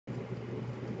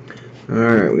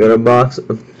Alright, we got a box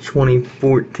of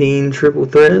 2014 triple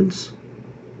threads.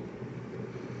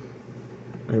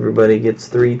 Everybody gets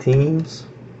 3 teams.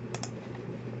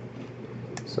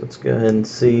 So let's go ahead and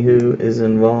see who is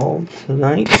involved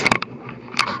tonight.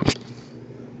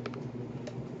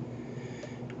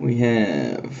 We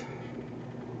have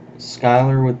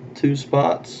Skylar with 2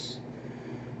 spots,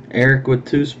 Eric with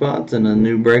 2 spots and a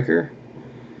new breaker,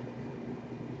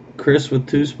 Chris with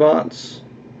 2 spots,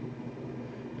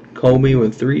 Colby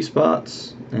with 3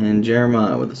 spots, and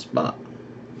Jeremiah with a spot.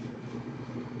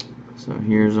 So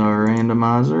here's our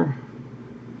randomizer.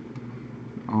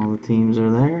 All the teams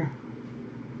are there.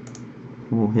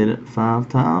 We'll hit it 5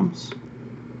 times.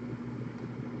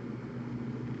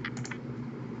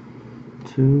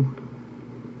 2,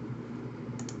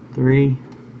 3,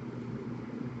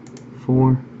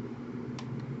 4,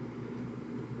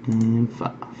 and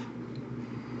 5.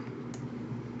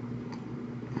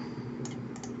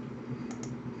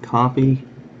 Copy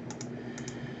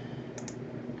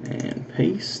and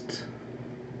paste.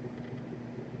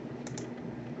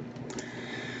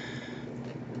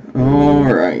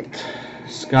 Alright,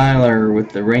 Skylar with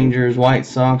the Rangers, White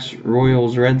Sox,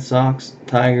 Royals, Red Sox,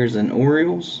 Tigers, and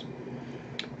Orioles.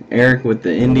 Eric with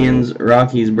the Indians,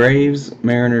 Rockies, Braves,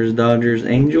 Mariners, Dodgers,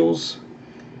 Angels.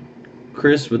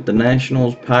 Chris with the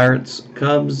Nationals, Pirates,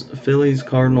 Cubs, Phillies,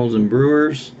 Cardinals, and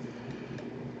Brewers.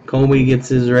 Colby gets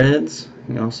his Reds.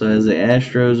 He also has the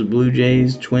Astros, Blue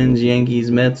Jays, Twins,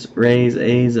 Yankees, Mets, Rays,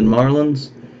 A's, and Marlins.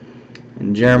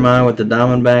 And Jeremiah with the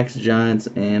Diamondbacks, Giants,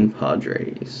 and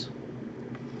Padres.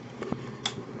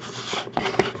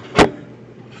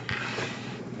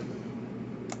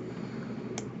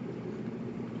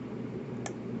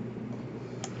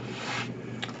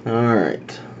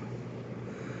 Alright.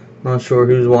 Not sure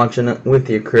who's watching it with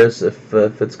you, Chris, if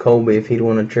it's Colby, if he'd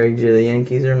want to trade you the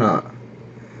Yankees or not.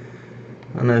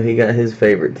 I know he got his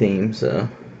favorite team, so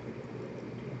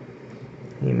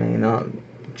he may not.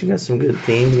 But you got some good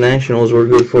teams. Nationals were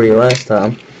good for you last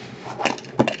time.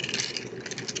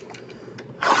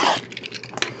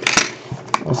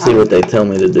 I'll see what they tell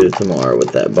me to do tomorrow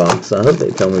with that box. I hope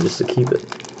they tell me just to keep it.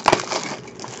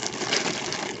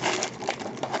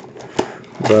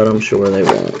 But I'm sure they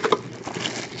won't.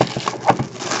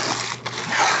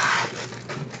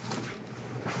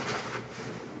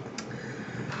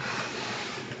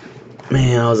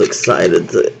 Man, I was excited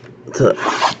to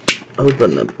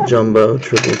open the jumbo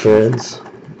triple threads,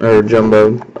 or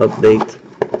jumbo update.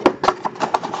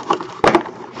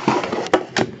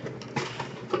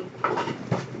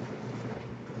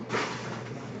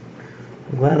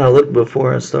 I'm glad I looked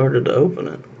before I started to open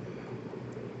it.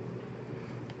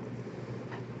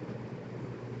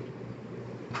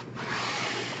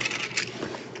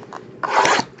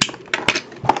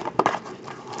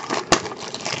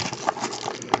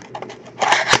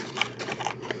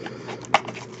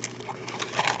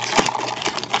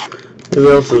 Who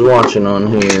else is watching on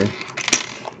here?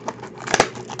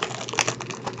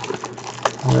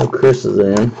 I know Chris is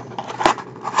in.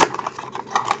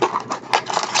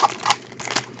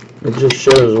 It just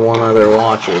shows one other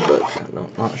watcher, but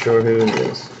I'm not sure who it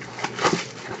is.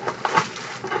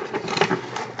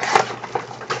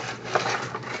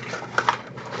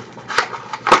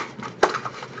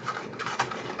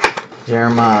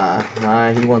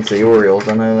 Jeremiah, he wants the Orioles.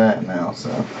 I know that now,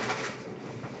 so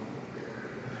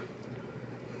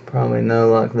probably no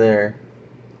luck there.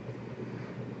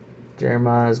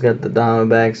 Jeremiah's got the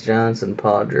Diamondbacks, Giants, and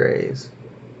Padres.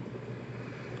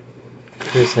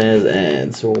 Chris has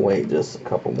ads, so we'll wait just a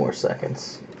couple more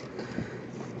seconds.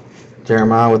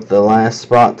 Jeremiah with the last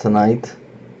spot tonight.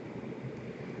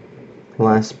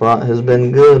 Last spot has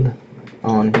been good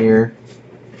on here,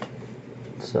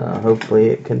 so hopefully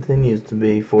it continues to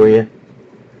be for you.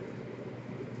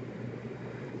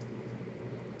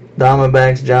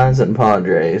 Diamondbacks, Giants, and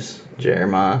Padres,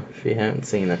 Jeremiah, if you haven't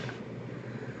seen it.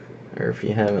 Or if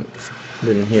you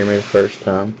didn't hear me the first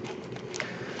time.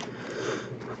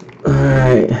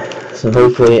 Alright, so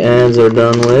hopefully ads are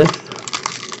done with.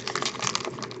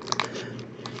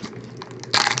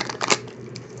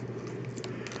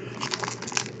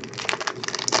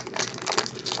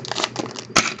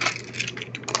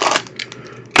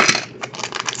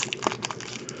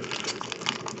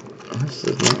 This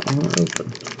is not want to open.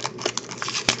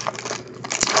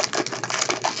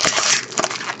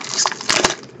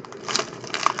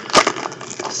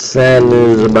 Sad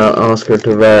news about Oscar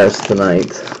Taveras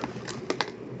tonight.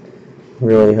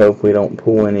 Really hope we don't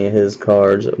pull any of his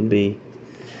cards. It would be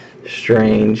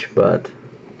strange, but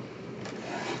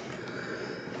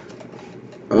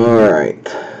alright.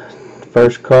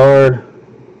 First card,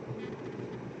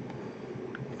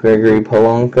 Gregory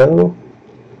Polanco.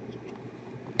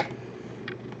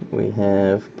 We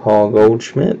have Paul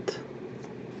Goldschmidt.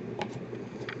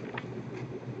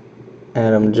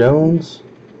 Adam Jones.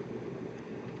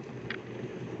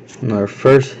 And our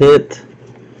first hit,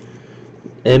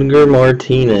 Edgar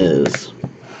Martinez.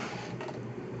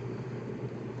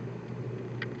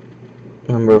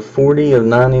 Number 40 of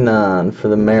 99 for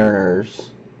the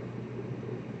Mariners.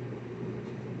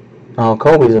 Oh,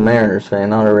 Colby's a Mariners fan,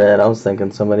 not a Red. I was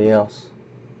thinking somebody else.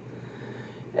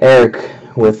 Eric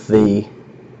with the...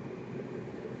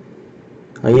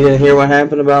 Oh, you didn't hear what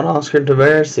happened about Oscar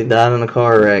Taveras? He died in a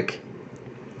car wreck.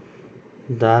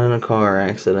 Died in a car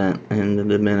accident in the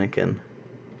Dominican.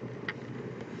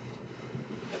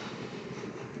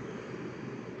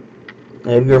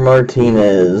 Edgar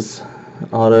Martinez,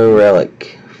 auto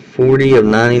relic, 40 of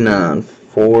 99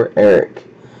 for Eric.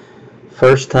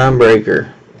 First time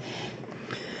breaker.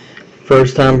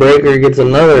 First time breaker gets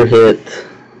another hit.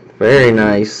 Very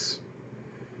nice.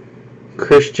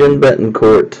 Christian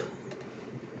Betancourt.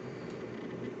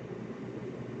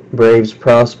 Braves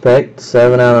prospect,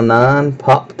 7 out of 9,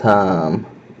 pop time.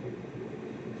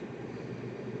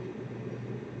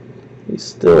 He's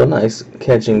still a nice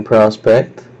catching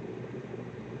prospect.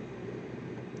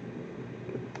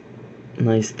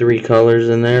 Nice 3 colors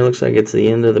in there. Looks like it's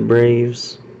the end of the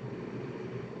Braves.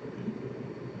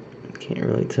 Can't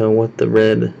really tell what the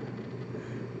red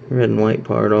and white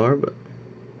part are, but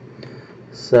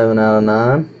 7 out of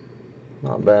 9.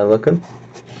 Not bad looking.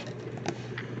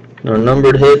 Our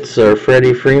numbered hits are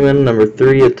Freddie Freeman, number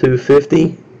 3 of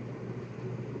 250.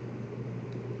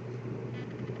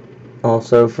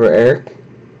 Also for Eric.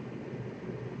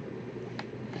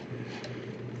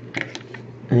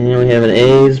 And we have an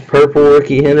A's purple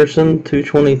Ricky Henderson,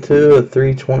 222 of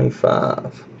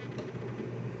 325.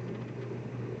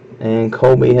 And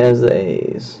Colby has the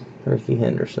A's, Ricky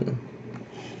Henderson.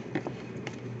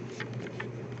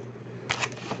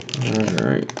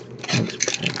 Alright,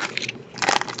 next pack.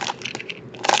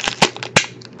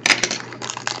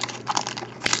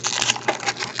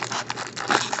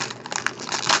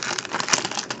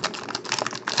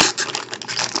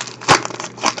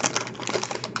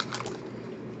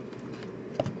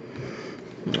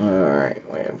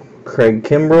 Alright, we have Craig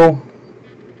Kimbrell,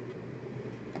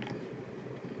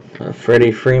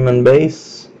 Freddie Freeman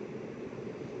base,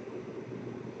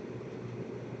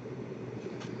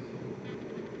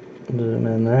 zoom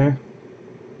in there,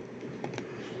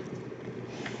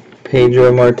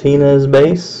 Pedro Martinez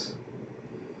base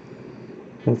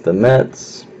with the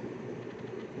Mets,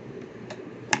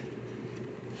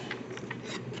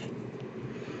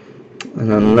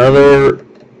 and another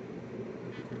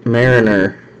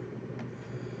Mariner,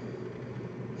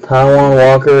 Taijuan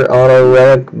Walker auto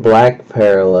relic black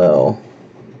parallel.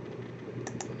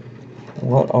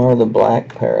 What are the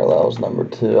black parallels, number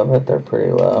 2? I bet they're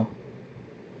pretty low.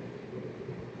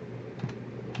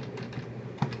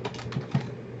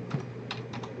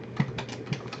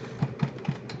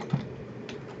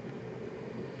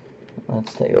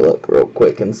 Let's take a look real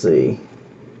quick and see.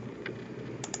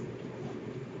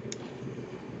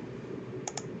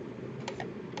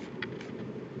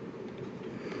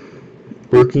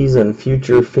 Rookies and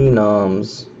future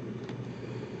phenoms.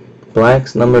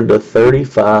 Blacks numbered to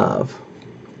 35.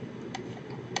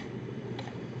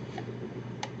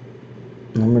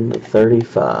 Numbered to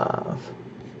 35.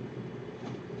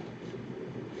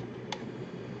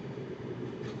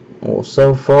 Well,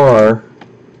 so far,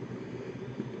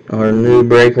 our new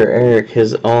breaker Eric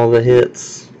has all the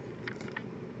hits.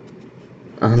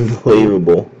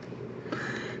 Unbelievable.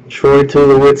 Troy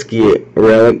Tulowitzki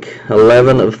relic,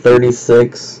 11 of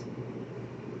 36.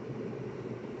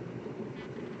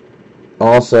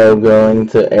 Also going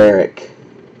to Eric.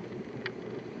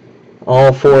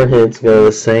 All 4 hits go to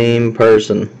the same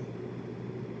person.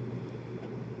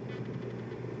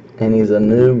 And he's a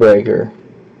new breaker.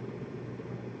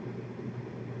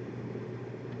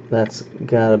 That's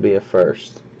gotta be a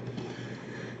first.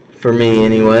 For me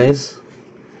anyways.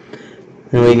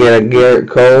 And we get a Garrett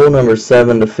Cole, number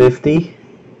 7 to 50.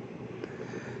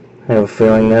 I have a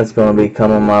feeling that's going to be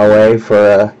coming my way for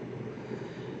a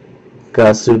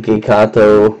Gasuke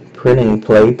Kato printing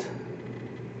plate.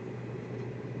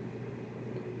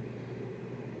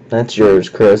 That's yours,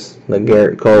 Chris, the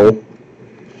Garrett Cole.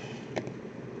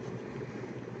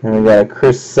 And we got a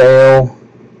Chris Sale,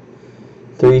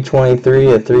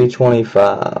 323 of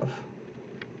 325.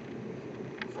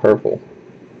 Purple.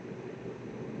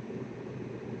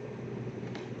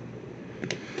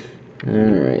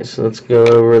 Alright, so let's go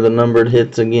over the numbered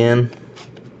hits again.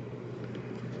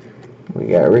 We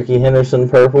got Ricky Henderson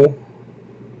purple,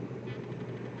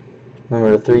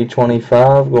 Number to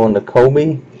 325 going to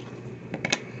Colby.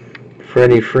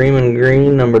 Freddie Freeman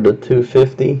green, number to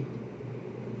 250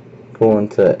 going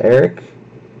to Eric.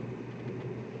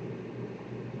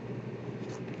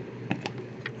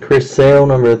 Chris Sale,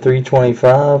 number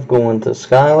 325, going to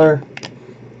Skylar.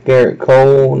 Garrett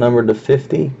Cole, number to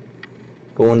 50,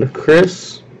 going to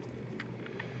Chris.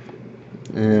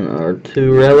 And our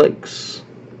two relics,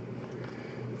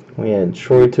 we had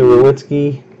Troy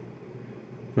Tulowitzki,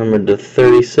 number to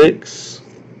 36.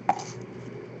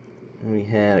 And we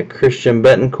had a Christian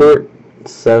Betancourt,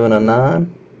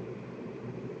 7/9.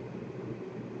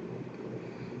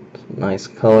 Nice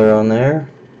color on there.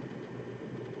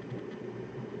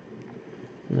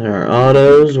 And our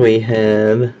autos, we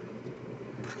had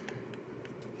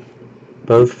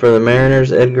both for the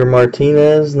Mariners, Edgar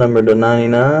Martinez, number to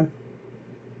 99.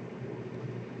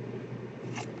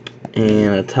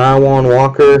 And a Taijuan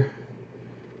Walker,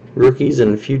 Rookies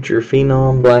and Future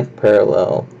Phenom, black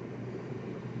parallel,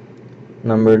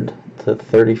 numbered to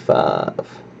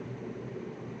 35.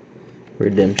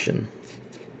 Redemption.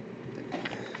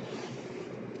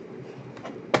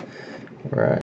 Right.